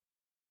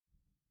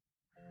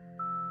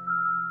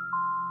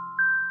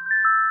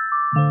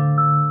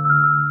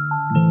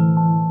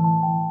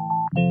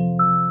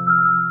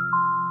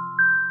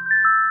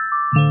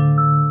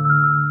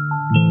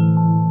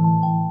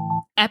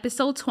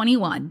Episode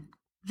 21.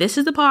 This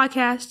is the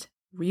podcast,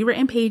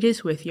 Rewritten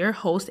Pages with your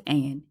host,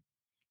 Anne.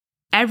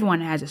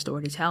 Everyone has a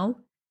story to tell,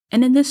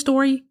 and in this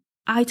story,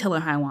 I tell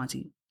it how I want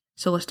to.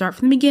 So let's start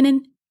from the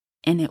beginning,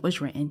 and it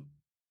was written.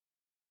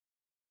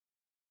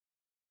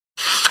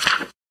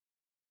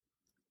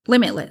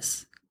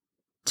 Limitless.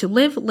 To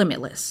live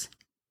limitless.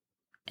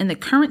 In the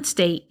current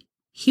state,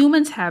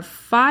 humans have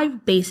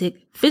 5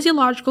 basic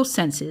physiological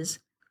senses,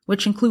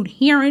 which include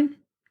hearing,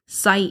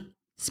 sight,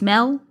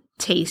 smell,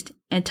 taste,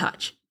 and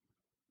touch.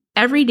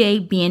 Every day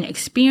being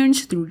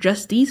experienced through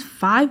just these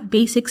 5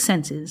 basic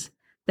senses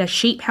that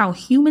shape how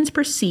humans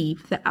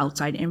perceive the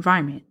outside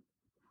environment.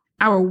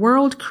 Our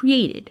world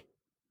created,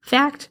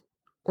 fact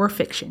or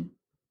fiction.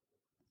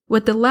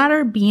 With the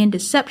latter being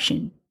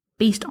deception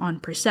based on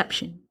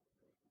perception.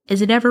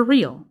 Is it ever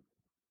real?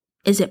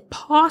 Is it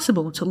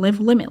possible to live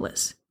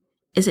limitless?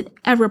 Is it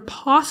ever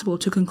possible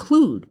to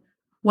conclude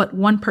what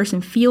one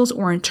person feels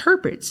or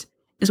interprets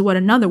is what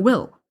another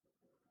will?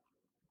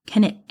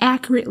 Can it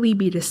accurately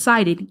be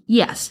decided,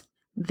 yes,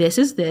 this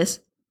is this,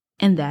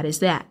 and that is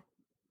that?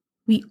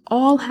 We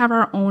all have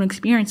our own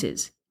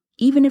experiences,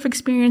 even if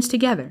experienced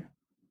together.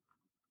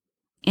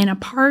 And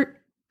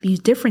apart, these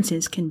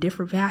differences can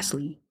differ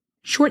vastly,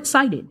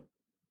 short-sighted,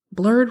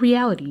 blurred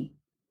reality.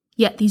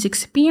 Yet these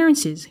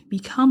experiences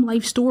become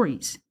life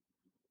stories,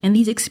 and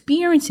these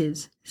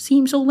experiences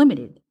seem so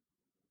limited.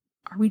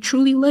 Are we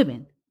truly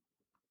living?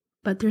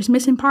 But there's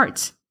missing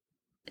parts.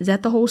 Is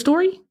that the whole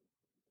story?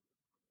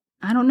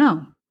 I don't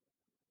know.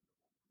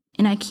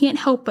 And I can't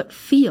help but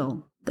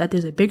feel that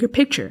there's a bigger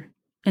picture,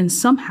 and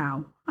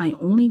somehow I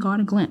only got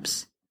a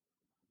glimpse.